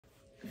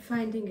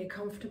finding a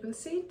comfortable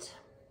seat.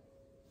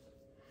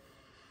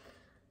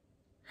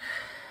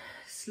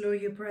 Slow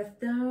your breath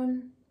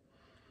down,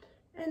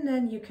 and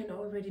then you can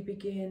already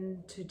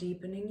begin to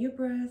deepening your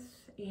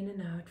breath in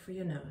and out through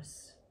your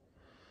nose.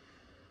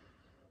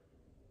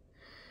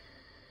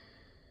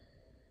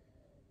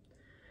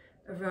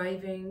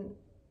 Arriving,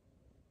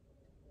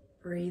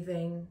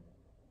 breathing,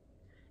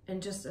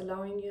 and just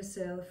allowing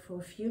yourself for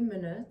a few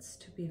minutes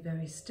to be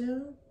very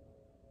still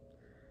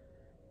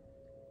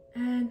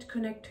and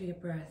connect to your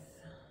breath.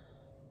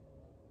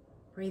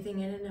 Breathing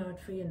in and out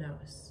through your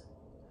nose.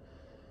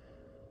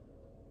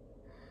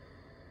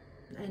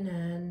 And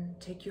then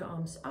take your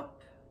arms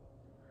up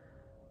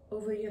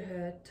over your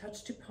head,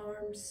 touch the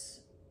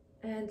palms,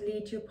 and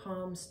lead your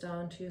palms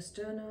down to your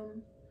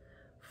sternum.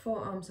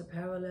 Forearms are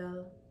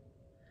parallel.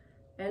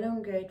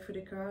 Elongate through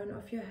the crown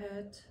of your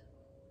head.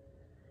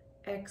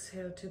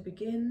 Exhale to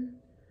begin.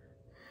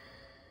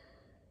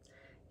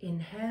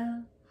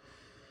 Inhale.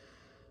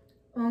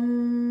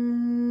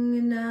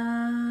 Om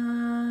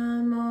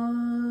Namo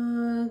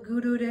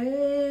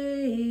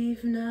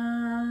Gurudev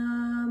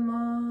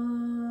Namo.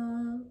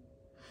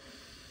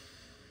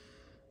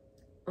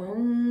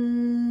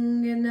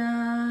 Om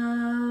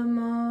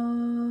Namo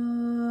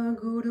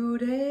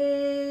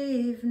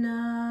Gurudev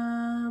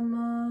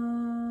Namo.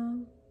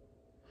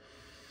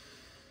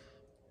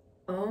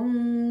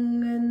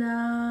 Om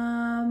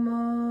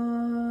Namo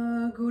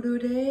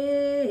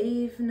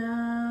Gurudev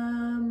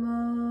Namo.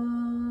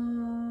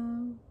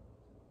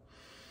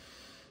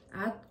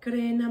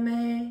 Atkre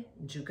Name,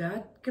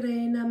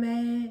 Jugatkre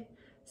Name,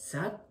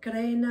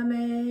 Satkre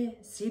Name,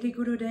 Siddhi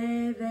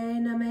Gurudeve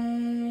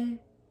Name.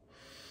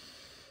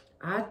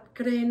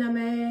 Atkre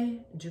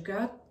Name,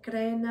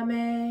 Jugatkre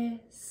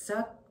Name,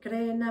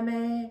 Satkre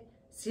Name,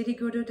 Siddhi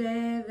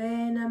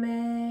Gurudeve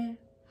Name.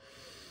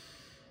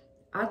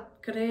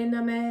 Atkre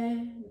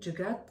Name,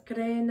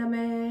 Jugatkre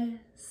Name,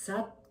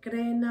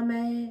 Satkre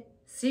Name,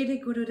 Siddhi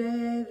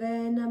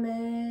Gurudeve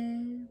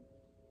Name.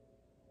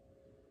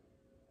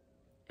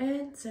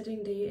 And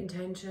setting the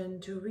intention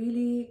to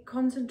really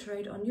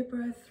concentrate on your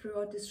breath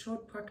throughout this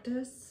short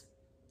practice.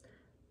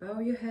 Bow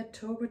your head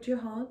toward your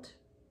heart.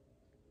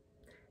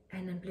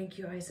 And then blink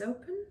your eyes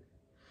open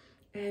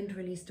and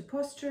release the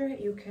posture.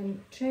 You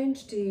can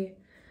change the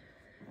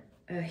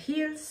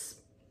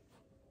heels.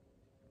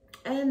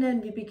 And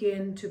then we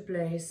begin to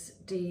place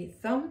the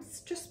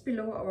thumbs just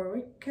below our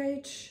rib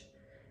cage.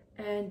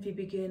 And we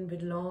begin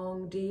with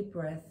long, deep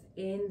breath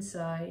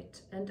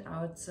inside and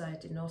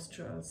outside the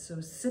nostrils.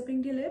 So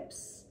sipping the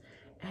lips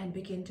and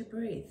begin to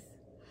breathe.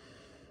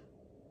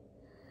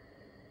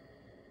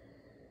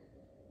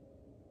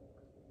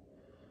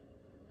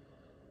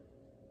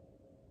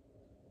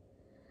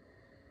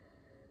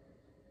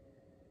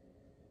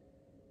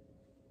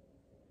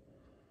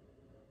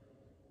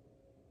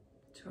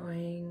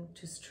 Trying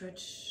to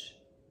stretch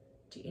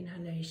the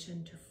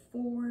inhalation to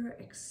 4,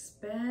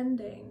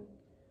 expanding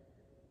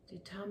the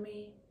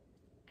tummy,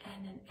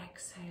 and then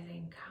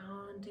exhaling,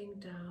 counting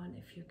down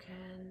if you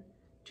can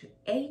to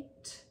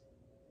 8.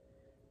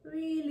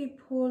 Really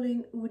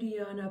pulling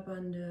Uddiyana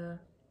Bandha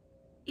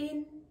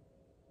in.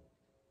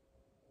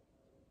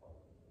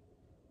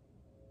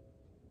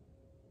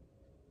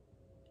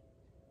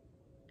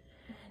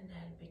 And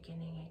then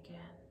beginning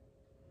again.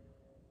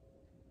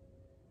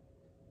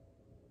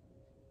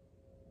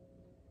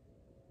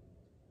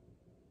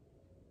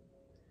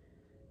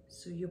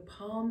 So your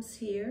palms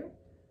here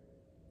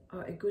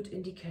are a good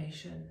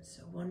indication.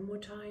 So one more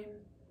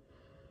time.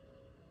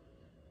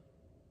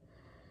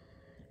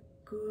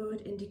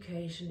 Good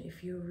indication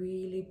if you're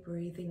really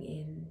breathing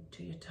in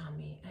to your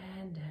tummy.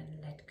 And then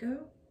let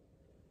go.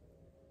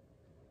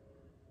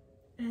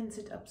 And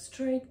sit up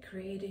straight,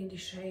 creating the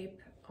shape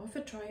of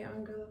a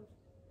triangle.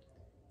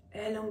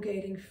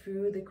 Elongating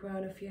through the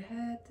crown of your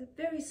head.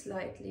 Very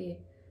slightly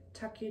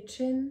tuck your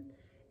chin.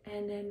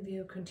 And then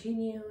we're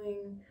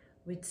continuing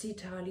with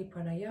Sitali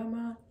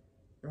Pranayama,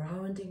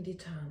 rounding the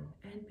tongue,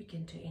 and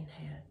begin to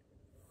inhale.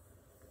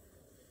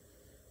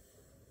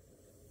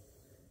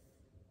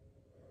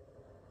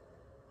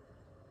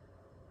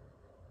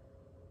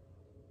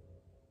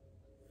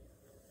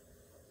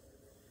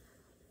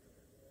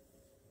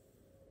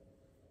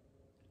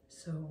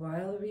 So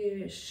while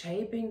we're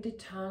shaping the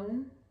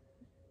tongue,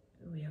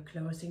 we are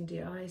closing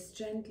the eyes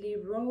gently,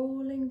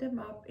 rolling them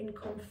up in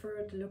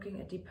comfort, looking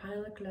at the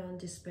pineal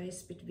gland, the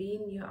space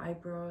between your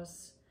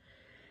eyebrows.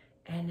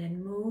 And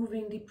then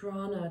moving the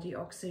prana, the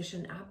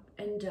oxygen, up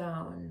and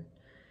down.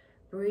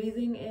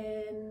 Breathing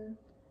in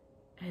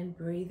and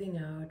breathing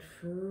out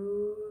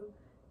through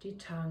the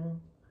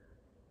tongue.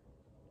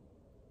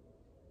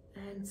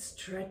 And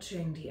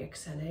stretching the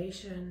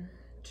exhalation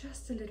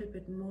just a little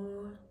bit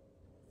more.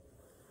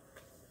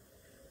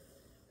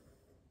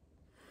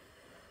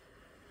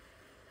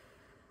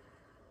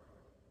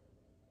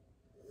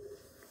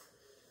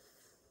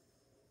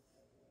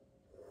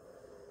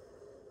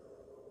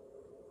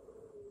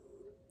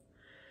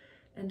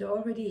 And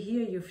already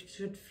here you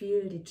should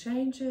feel the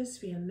changes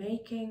we are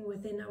making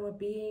within our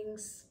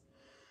beings.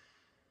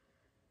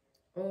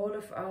 All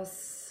of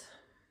us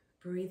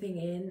Breathing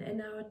in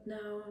and out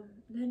now.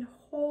 Then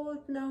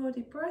hold now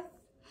the breath.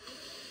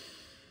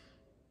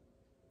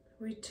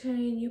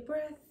 Retain your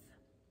breath.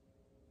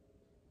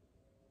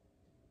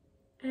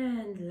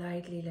 And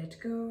lightly let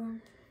go.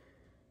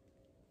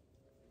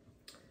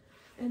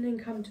 And then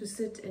come to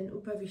sit in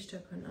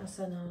Upavishta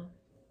Konasana.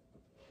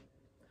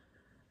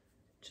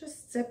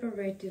 Just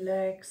separate the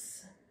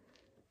legs,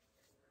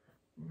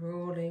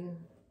 rolling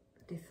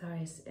the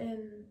thighs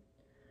in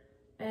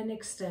and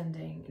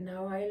extending.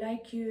 Now I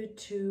like you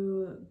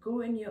to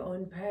go in your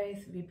own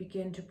pace. We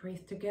begin to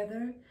breathe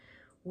together.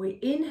 We're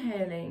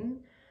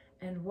inhaling,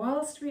 and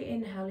whilst we're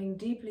inhaling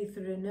deeply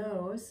through the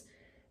nose,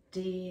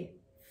 the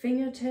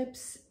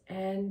fingertips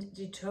and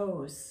the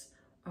toes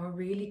are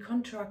really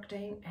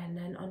contracting, and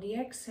then on the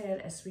exhale,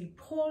 as we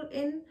pull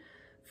in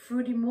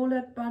through the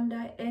Mulat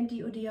Bandha and the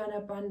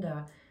Uddiyana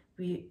Bandha,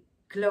 we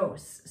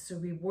close. So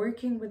we're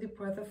working with the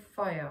breath of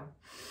fire.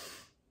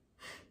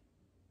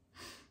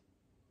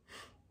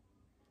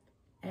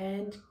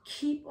 And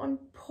keep on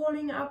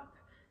pulling up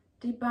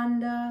the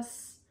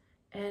bandhas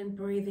and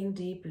breathing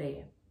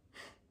deeply.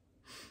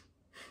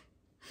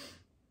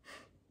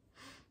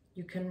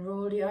 You can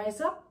roll the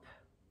eyes up.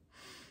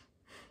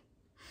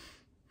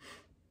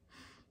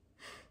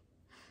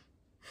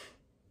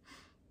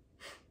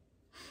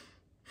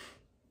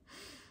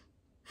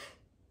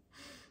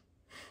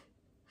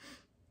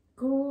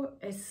 Go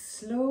as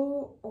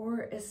slow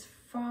or as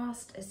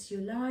fast as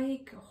you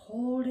like,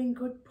 holding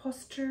good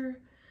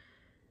posture.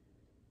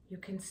 You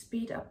can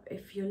speed up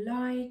if you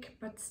like,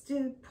 but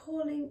still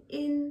pulling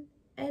in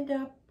and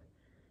up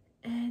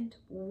and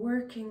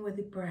working with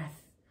the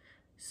breath.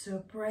 So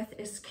breath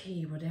is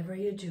key, whatever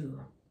you do.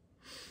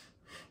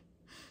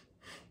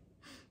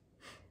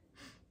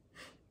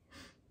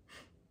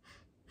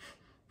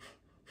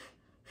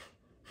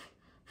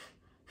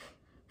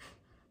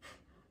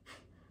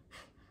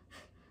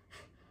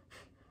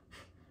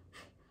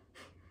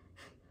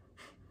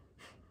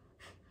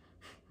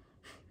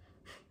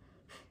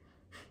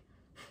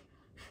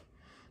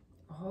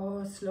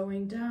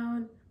 Slowing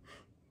down.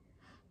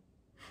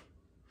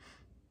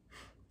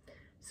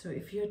 So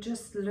if you're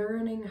just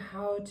learning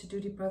how to do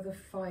the breath of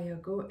fire,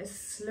 go as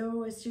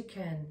slow as you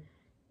can.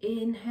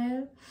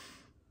 Inhale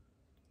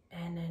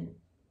and then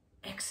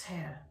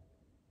exhale.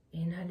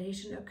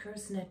 Inhalation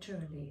occurs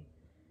naturally.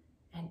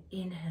 And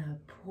inhale,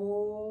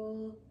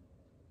 pull,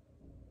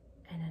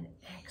 and then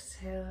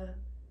exhale,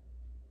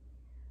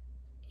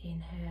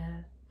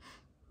 inhale.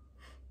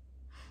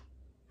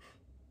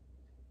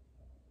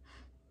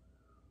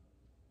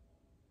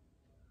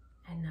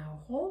 And now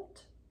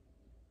hold,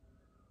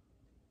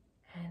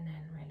 and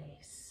then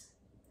release.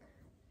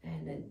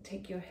 And then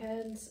take your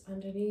hands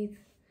underneath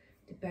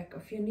the back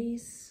of your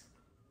knees.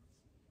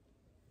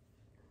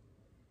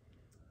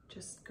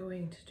 Just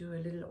going to do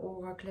a little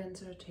aura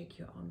cleanser. Take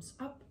your arms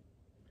up.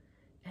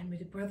 And with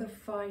the breath of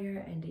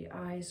fire and the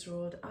eyes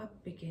rolled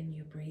up, begin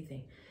your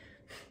breathing.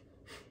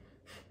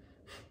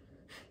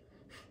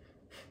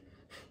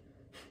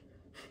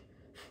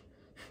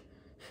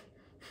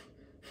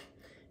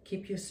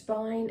 Keep your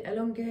spine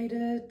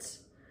elongated.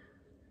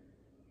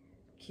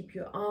 Keep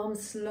your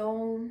arms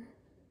long.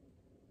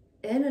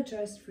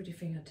 Energize through the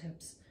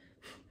fingertips.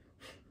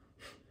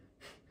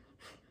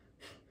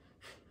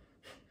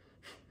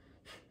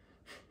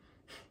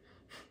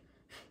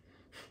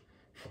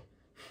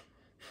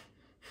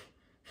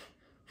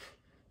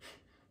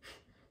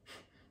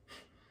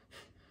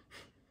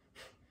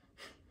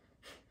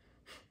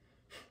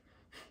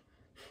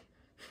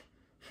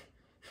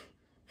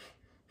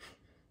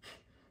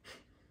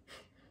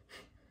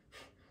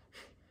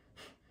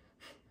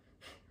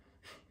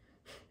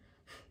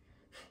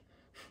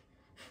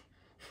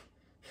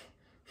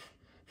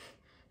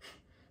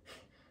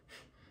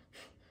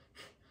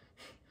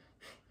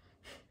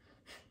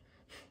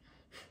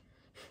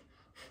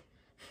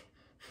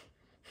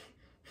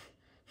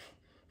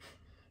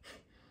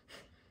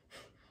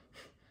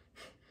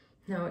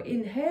 Now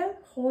inhale,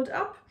 hold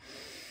up,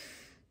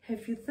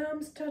 have your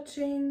thumbs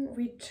touching,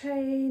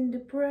 retain the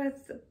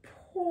breath,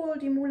 pull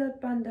the Mulat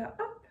Bandha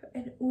up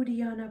and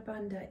Uddiyana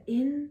Bandha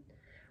in,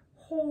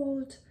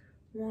 hold,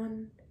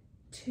 1,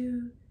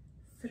 2,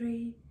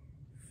 3,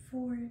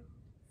 4,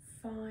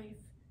 5,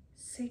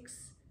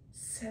 6,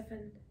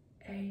 7,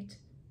 8,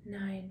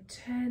 9,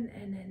 10,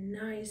 and a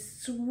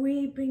nice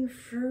sweeping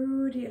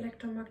through the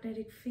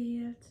electromagnetic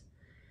field,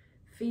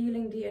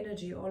 feeling the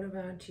energy all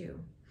around you.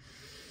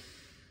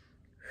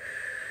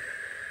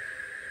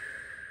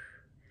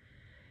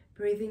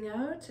 Breathing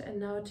out, and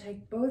now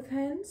take both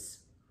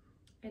hands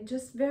and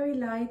just very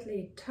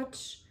lightly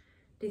touch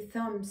the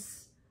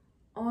thumbs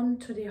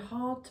onto the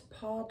hard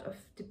part of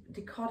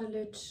the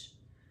cartilage,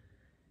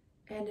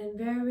 and then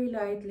very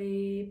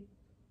lightly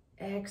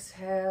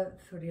exhale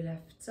through the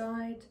left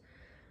side.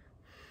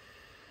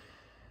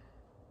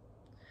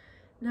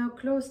 Now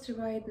close the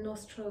right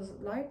nostrils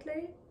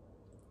lightly,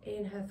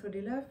 inhale through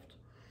the left,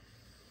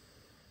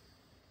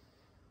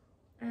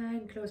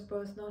 and close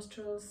both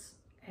nostrils.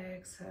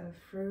 Exhale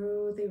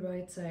through the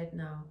right side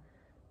now.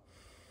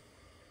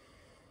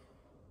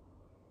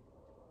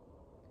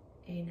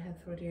 Inhale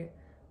through the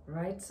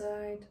right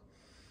side.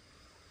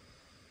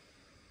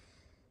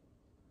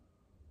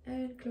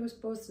 And close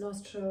both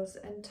nostrils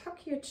and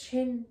tuck your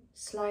chin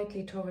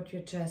slightly toward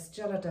your chest,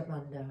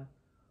 Jaladabandha.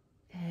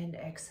 And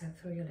exhale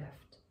through your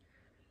left.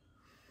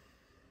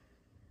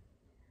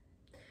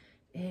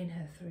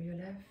 Inhale through your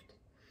left.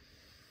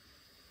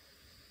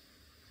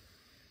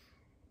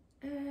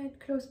 And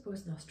close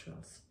both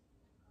nostrils.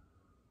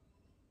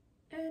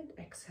 And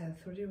exhale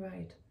through the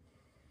right.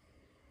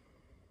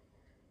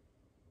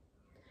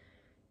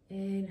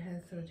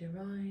 Inhale through the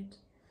right.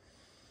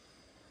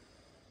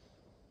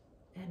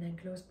 And then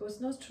close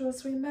both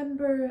nostrils.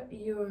 Remember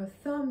your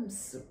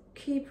thumbs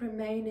keep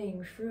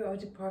remaining throughout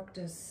the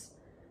practice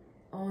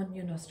on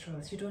your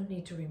nostrils. You don't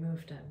need to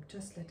remove them.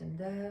 Just let them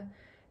there.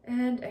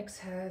 And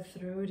exhale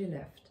through the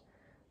left.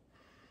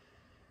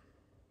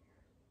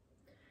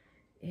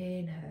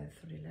 Inhale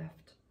through the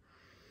left.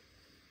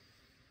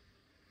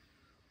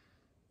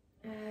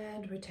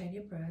 And retain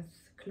your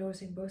breath,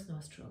 closing both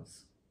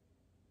nostrils.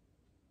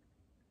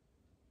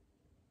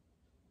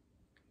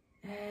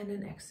 And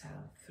then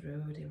exhale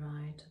through the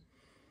right.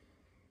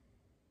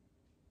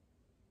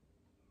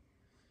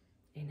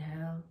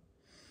 Inhale.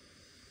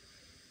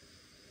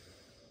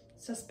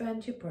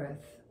 Suspend your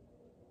breath.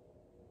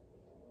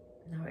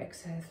 Now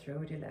exhale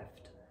through the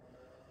left.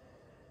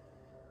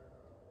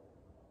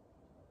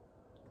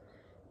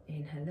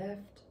 Inhale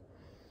left.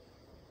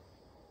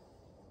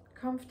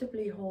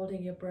 Comfortably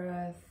holding your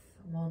breath.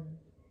 1,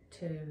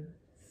 2,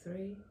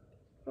 3,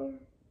 4,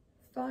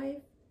 5,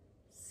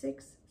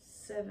 6,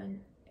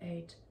 7,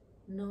 8,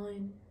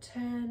 9,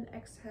 10.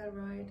 Exhale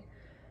right.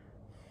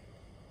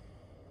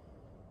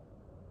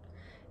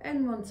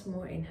 And once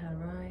more, inhale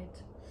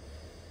right.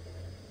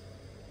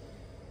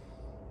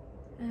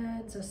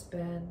 And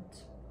suspend,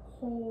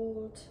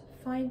 hold,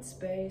 find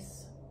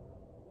space.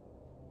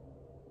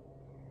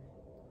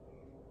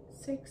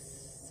 6,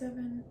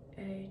 7,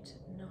 8,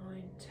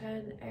 9,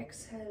 10.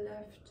 Exhale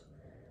left.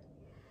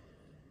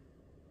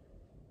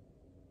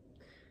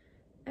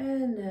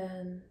 And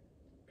then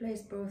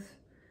place both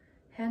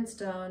hands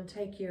down.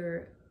 Take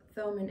your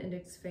thumb and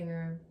index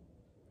finger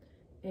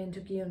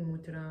into Gyan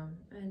Mudra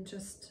and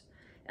just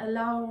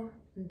allow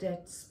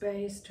that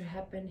space to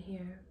happen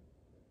here.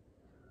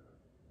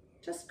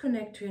 Just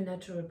connect to your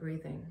natural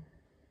breathing.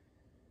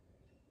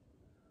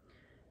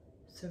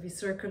 So we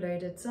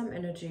circulated some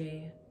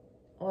energy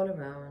all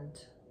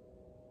around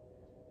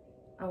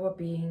our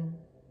being,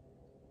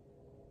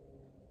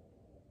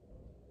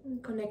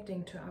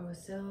 connecting to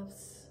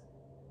ourselves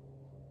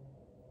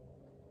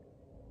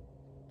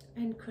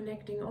and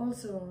connecting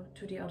also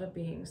to the other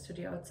beings, to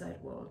the outside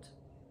world.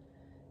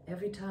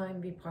 Every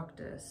time we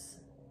practice,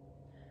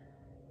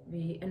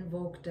 we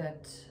invoke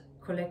that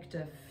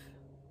collective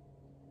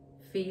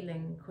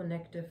feeling,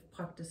 connective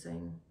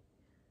practicing.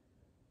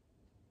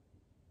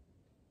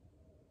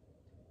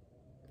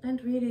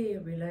 And really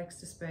relax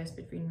the space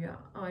between your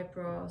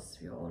eyebrows.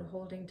 We're all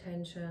holding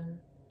tension.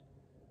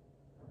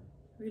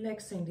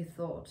 Relaxing the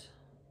thought.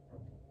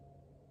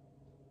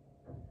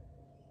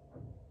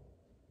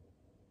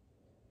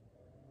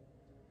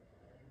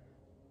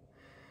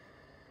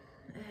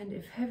 And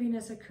if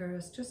heaviness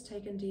occurs, just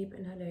take a deep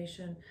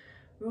inhalation.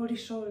 Roll the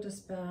shoulders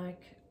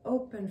back,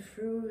 open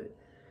through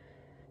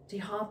the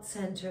heart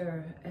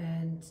center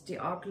and the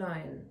arc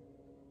line,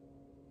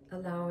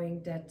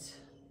 allowing that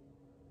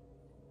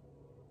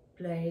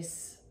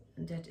place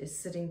that is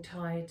sitting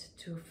tight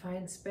to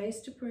find space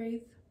to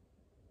breathe.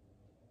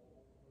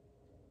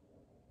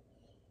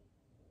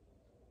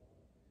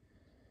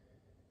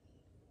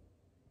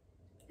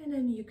 And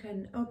then you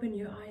can open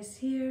your eyes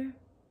here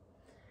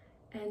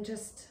and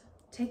just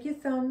take your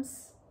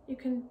thumbs. You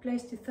can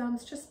place the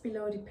thumbs just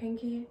below the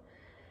pinky,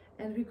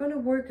 and we're going to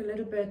work a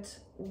little bit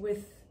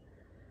with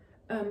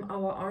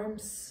our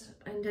arms,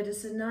 and that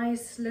is a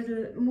nice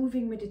little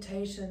moving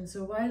meditation.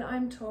 So while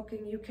I'm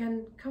talking, you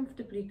can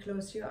comfortably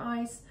close your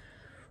eyes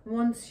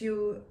once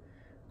you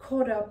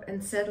caught up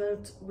and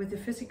settled with the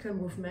physical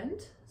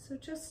movement. So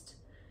just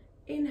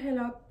inhale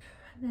up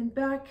and then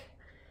back,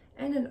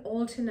 and then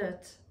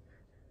alternate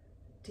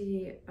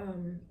the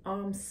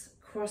arms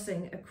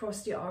crossing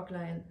across the arc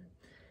line.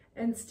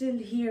 And still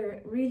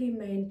here, really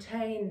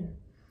maintain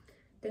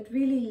that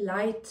really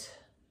light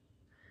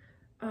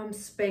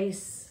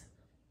space.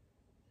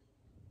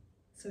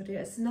 So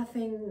there's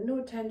nothing,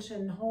 no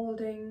tension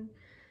holding.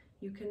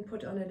 You can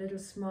put on a little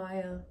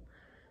smile.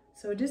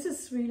 So this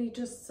is really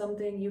just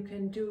something you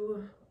can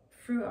do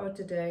throughout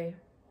the day.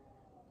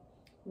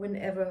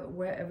 Whenever,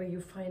 wherever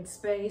you find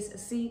space, a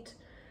seat.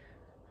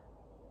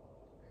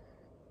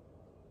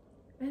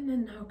 And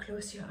then now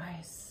close your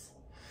eyes.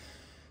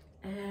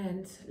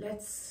 And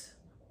let's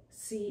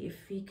see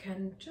if we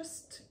can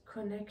just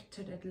connect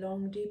to that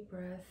long, deep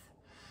breath.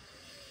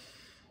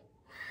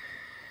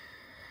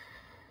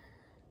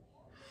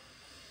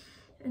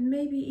 And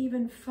maybe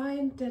even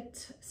find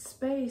that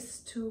space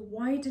to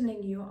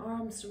widening your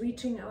arms,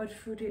 reaching out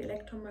through the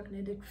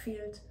electromagnetic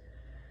field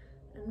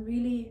and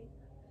really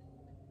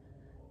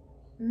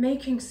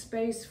making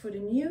space for the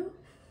new.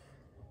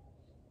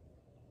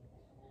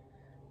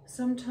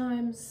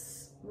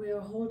 sometimes we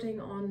are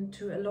holding on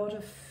to a lot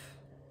of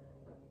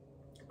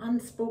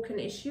unspoken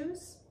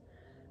issues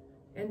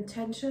and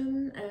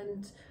tension,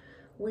 and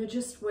we're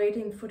just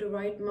waiting for the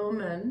right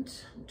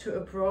moment to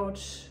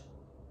approach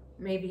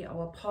maybe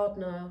our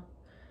partner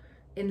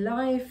in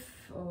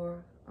life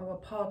or our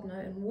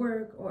partner in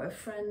work or a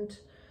friend.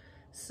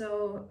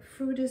 So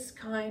through this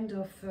kind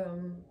of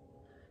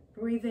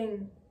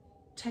breathing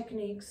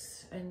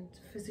techniques and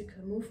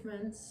physical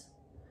movements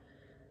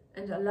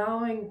and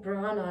allowing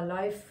prana,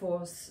 life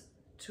force,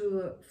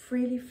 to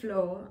freely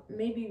flow,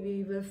 maybe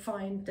we will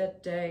find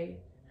that day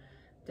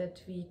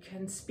that we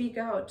can speak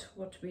out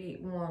what we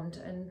want,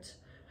 and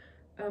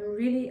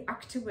really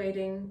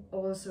activating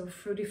also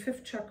through the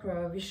 5th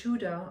chakra,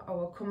 Vishuddha,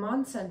 our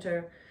command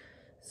center.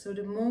 So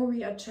the more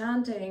we are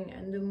chanting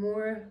and the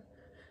more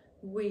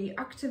we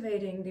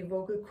activating the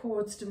vocal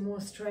cords, the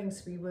more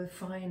strength we will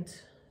find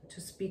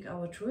to speak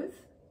our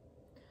truth.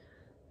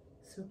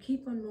 So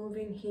keep on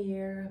moving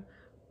here,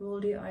 roll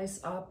the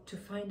eyes up to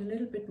find a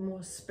little bit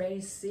more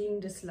space, seeing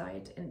this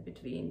light in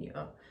between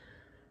your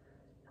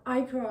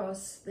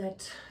eyebrows,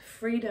 that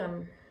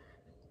freedom.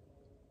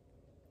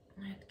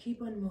 And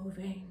keep on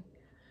moving.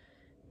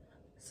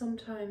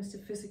 Sometimes the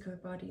physical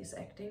body is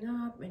acting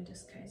up. In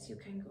this case, you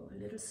can go a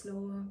little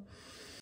slower.